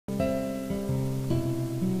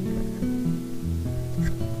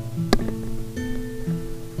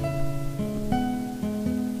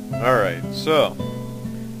Alright, so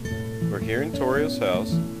we're here in Toriels'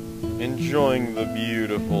 house, enjoying the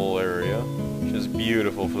beautiful area. She has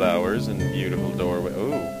beautiful flowers and beautiful doorway.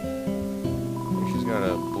 Ooh, she's got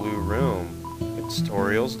a blue room. It's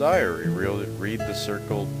Toriels' diary. Read the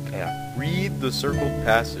circled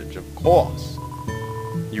passage, of course.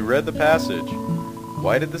 You read the passage.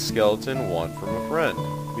 Why did the skeleton want from a friend?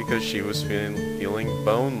 Because she was feeling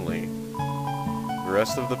bonely. The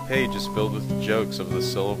rest of the page is filled with jokes of a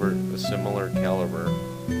similar caliber.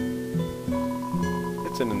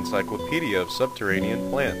 It's an encyclopedia of subterranean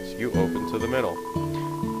plants. You open to the middle.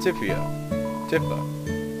 Tifa,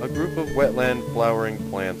 a group of wetland flowering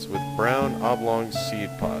plants with brown oblong seed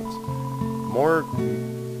pods,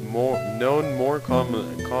 known more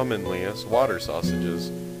commonly as water sausages.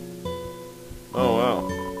 Oh wow,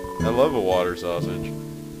 I love a water sausage.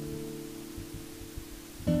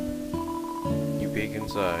 You peek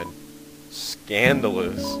inside.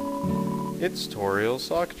 Scandalous. It's Toriel's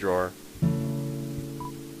sock drawer.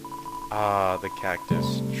 Ah, the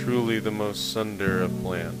cactus, truly the most sunder of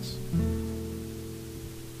plants.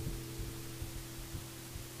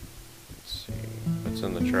 Let's see, what's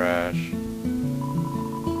in the trash?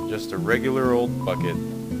 Just a regular old bucket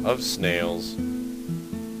of snails.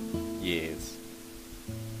 Yes.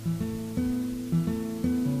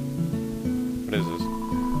 What is this?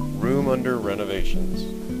 Room under renovations.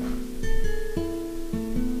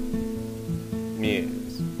 Yes.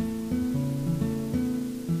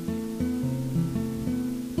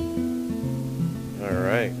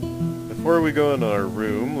 Alright. Before we go in our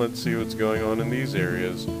room, let's see what's going on in these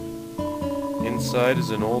areas. Inside is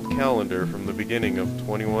an old calendar from the beginning of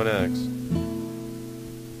 21X.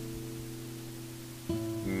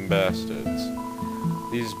 Bastards.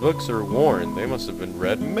 These books are worn. They must have been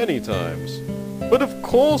read many times. But of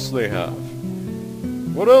course they have.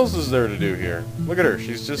 What else is there to do here? Look at her.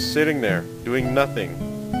 She's just sitting there, doing nothing.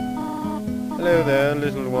 Hello there,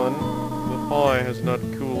 little one. The pie has not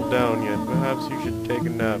cooled down yet. Perhaps you should take a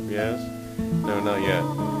nap, yes? No, not yet.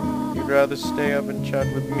 You'd rather stay up and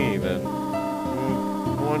chat with me, then?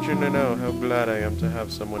 I want you to know how glad I am to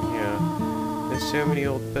have someone here. There's so many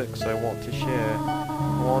old books I want to share.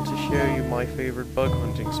 I want to show you my favorite bug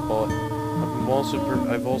hunting spot. I've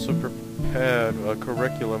also prepared a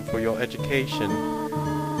curriculum for your education.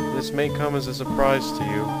 This may come as a surprise to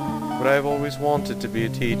you, but I've always wanted to be a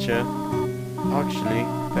teacher. Actually,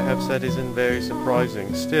 perhaps that isn't very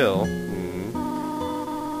surprising. Still,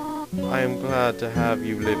 I am glad to have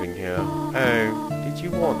you living here. Oh, did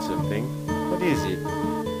you want something? What is it?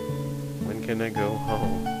 When can I go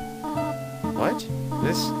home? What?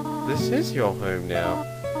 This is your home now.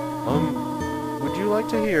 Would you like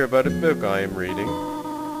to hear about a book I am reading?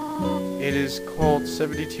 It is called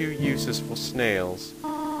 72 Uses for Snails.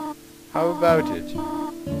 How about it?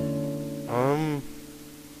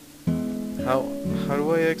 How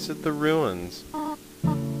do I exit the ruins?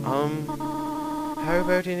 How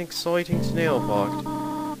about an exciting snail fact?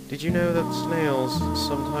 Did you know that snails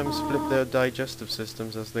sometimes flip their digestive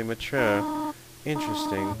systems as they mature?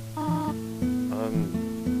 Interesting.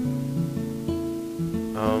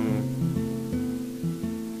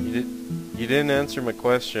 You didn't answer my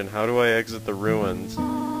question. How do I exit the ruins?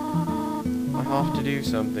 I have to do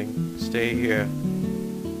something. Stay here.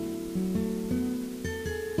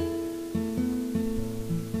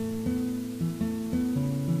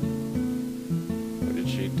 What did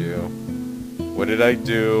she do? What did I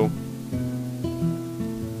do?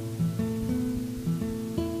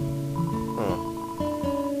 Huh.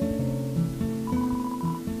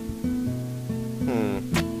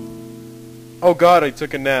 Oh god, I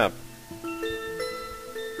took a nap.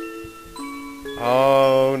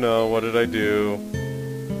 Oh no, what did I do?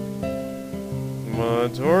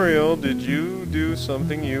 Toriel, did you do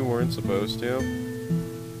something you weren't supposed to?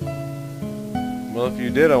 Well, if you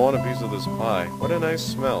did, I want a piece of this pie. What a nice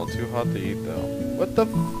smell. Too hot to eat, though. What the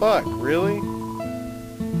fuck? Really?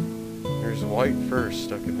 There's white fur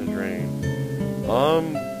stuck in the drain.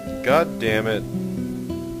 God damn it.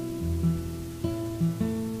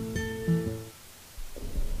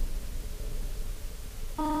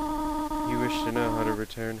 To know how to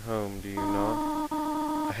return home, do you not?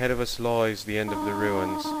 Ahead of us lies the end of the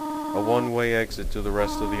ruins, a one-way exit to the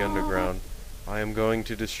rest of the underground. I am going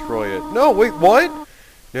to destroy it. No, wait, what?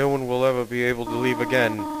 No one will ever be able to leave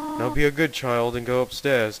again. Now be a good child and go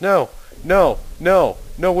upstairs. No, no, no,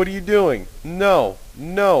 no, what are you doing? No,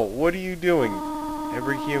 no, what are you doing?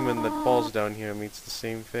 Every human that falls down here meets the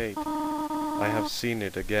same fate. I have seen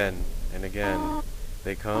it again and again.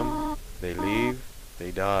 They come, they leave,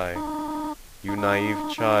 they die. You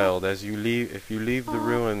naive child, if you leave the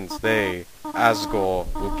ruins, they, Asgore,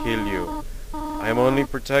 will kill you. I am only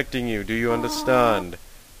protecting you, do you understand?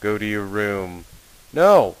 Go to your room.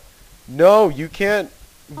 No! No, you can't,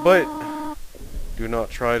 but... Do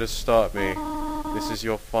not try to stop me. This is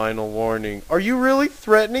your final warning. Are you really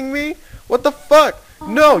threatening me? What the fuck?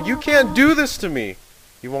 No, you can't do this to me!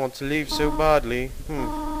 You want to leave so badly?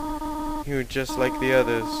 You're just like the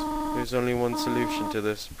others. There's only one solution to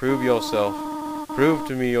this. Prove yourself. Prove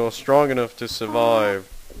to me you're strong enough to survive.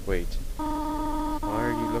 Wait. Why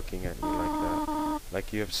are you looking at me like that?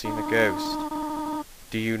 Like you have seen a ghost?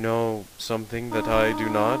 Do you know something that I do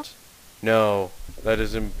not? No, that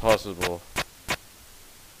is impossible.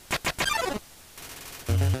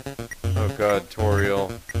 Oh god,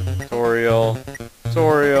 Toriel. Toriel.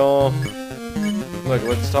 Toriel. Look,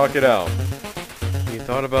 let's talk it out. You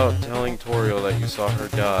thought about telling Toriel that you saw her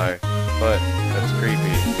die, but that's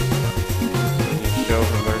creepy. Can you show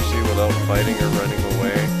her mercy without fighting or running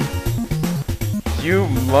away? You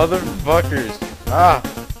motherfuckers! Ah!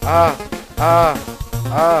 Ah! Ah!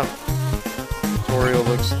 Ah! Toriel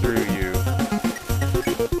looks through you.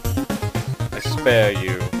 I spare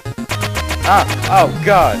you. Ah! Oh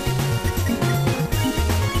god!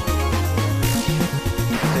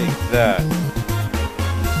 Take that.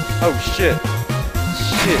 Oh shit!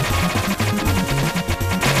 Shit!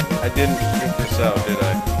 I didn't think this out, did I?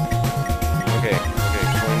 Okay,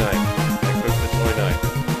 toy knife. I equipped the toy knife.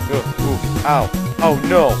 Ooh, ow! Oh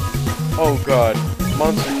no! Oh god!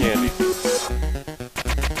 Monster candy!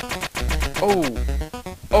 Oh!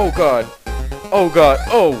 Oh god! Oh god!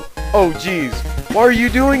 Oh! Oh jeez! Why are you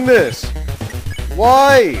doing this?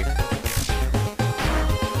 Why?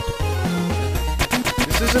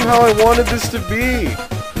 This isn't how I wanted this to be!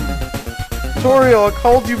 Toriel, I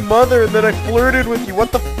called you mother and then I flirted with you.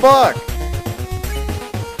 What the fuck?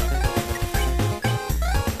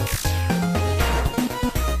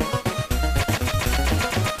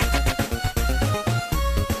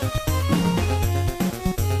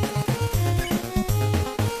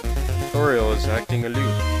 Toriel is acting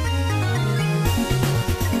aloof.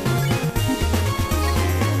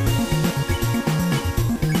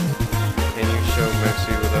 Can you show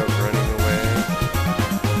mercy without running away?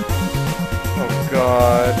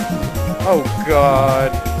 God. Oh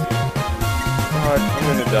god. God, I'm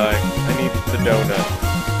gonna die. I need the donut.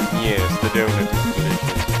 Yes, the donut is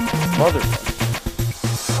delicious. Motherfucker.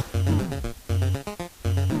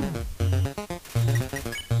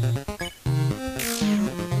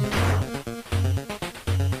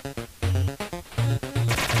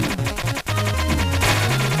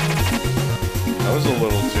 That was a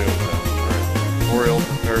little too intense. Alright. Toriel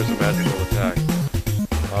prepares a magical attack.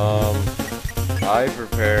 I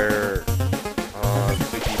prepare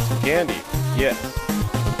to eat some candy. Yes.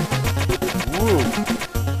 Woo.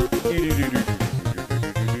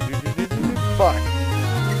 Fuck.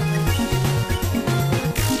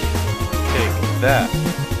 Take that.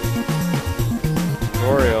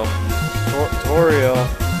 Toriel.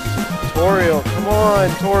 Toriel, come on,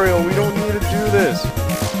 Toriel, we don't need to do this.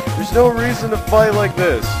 There's no reason to fight like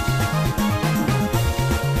this.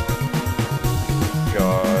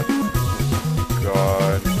 God.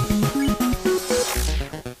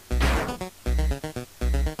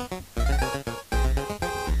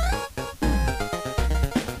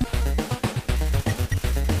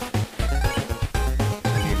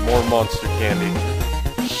 More monster candy.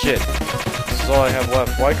 Shit. This is all I have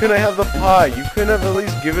left. Why couldn't I have the pie? You couldn't have at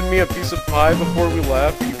least given me a piece of pie before we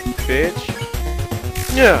left, you bitch.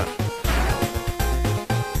 Yeah.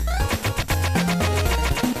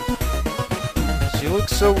 She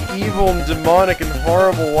looks so evil and demonic and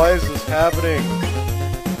horrible. Why is this happening?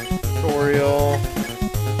 Toriel.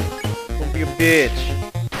 Don't be a bitch.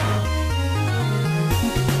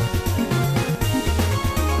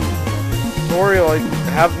 Toriel, I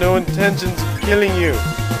have no intentions of killing you.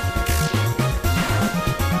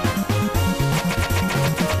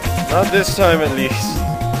 Not this time, at least.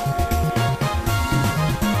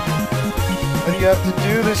 Why do you have to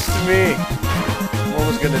do this to me? I'm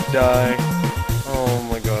almost gonna die. Oh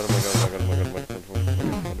my god, oh my god, oh my god, oh my god,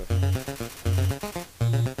 oh my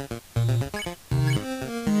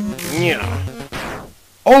god. Yeah.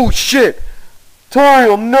 Oh shit!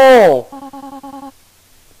 Toriel, no!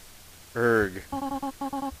 Erg.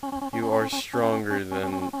 You are stronger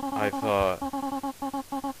than I thought.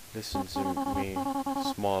 Listen to me,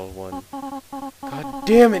 small one. God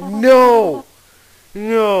damn it, no!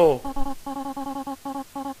 No!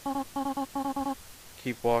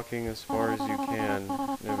 Keep walking as far as you can,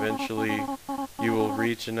 and eventually you will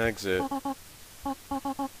reach an exit.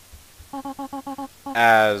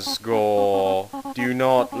 Asgore. Do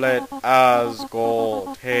not let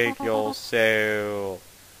Asgore take your soul.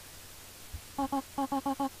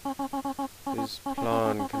 This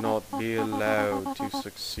plan cannot be allowed to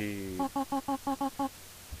succeed.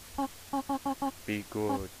 Be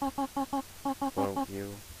good, won't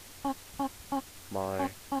you, my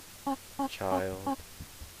child?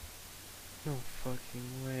 No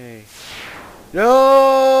fucking way.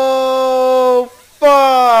 No!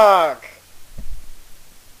 Fuck!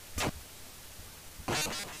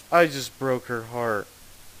 I just broke her heart.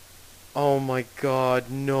 Oh my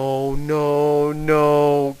god, no, no,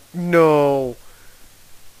 no, no.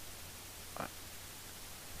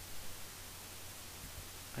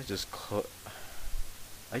 I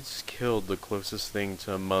just killed the closest thing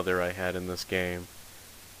to a mother I had in this game.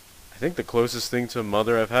 I think the closest thing to a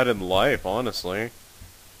mother I've had in life, honestly.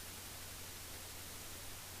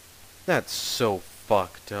 That's so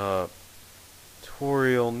fucked up.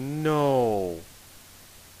 Toriel, no.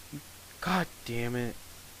 God damn it.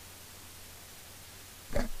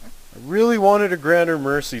 I really wanted to grant her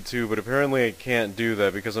mercy too, but apparently I can't do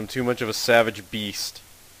that because I'm too much of a savage beast.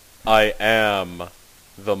 I am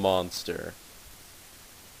the monster.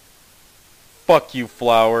 Fuck you,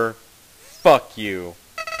 flower. Fuck you.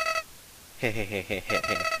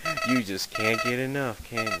 You just can't get enough,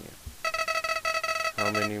 can you?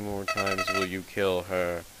 How many more times will you kill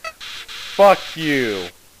her? Fuck you!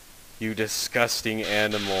 You disgusting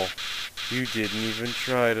animal. You didn't even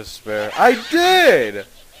try to spare. I did!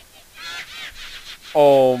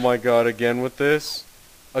 Oh my god, again with this?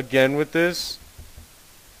 Again with this?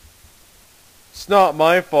 It's not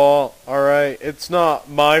my fault, alright? It's not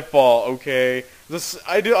my fault, okay?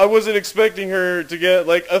 I wasn't expecting her to get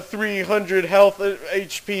like a 300 health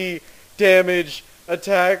HP damage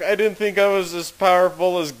attack. I didn't think I was as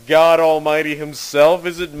powerful as God Almighty himself.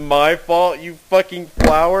 Is it my fault, you fucking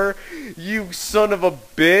flower? You son of a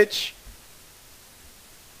bitch!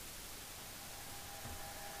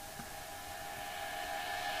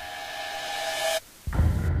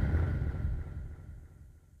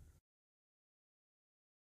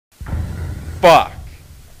 Fuck.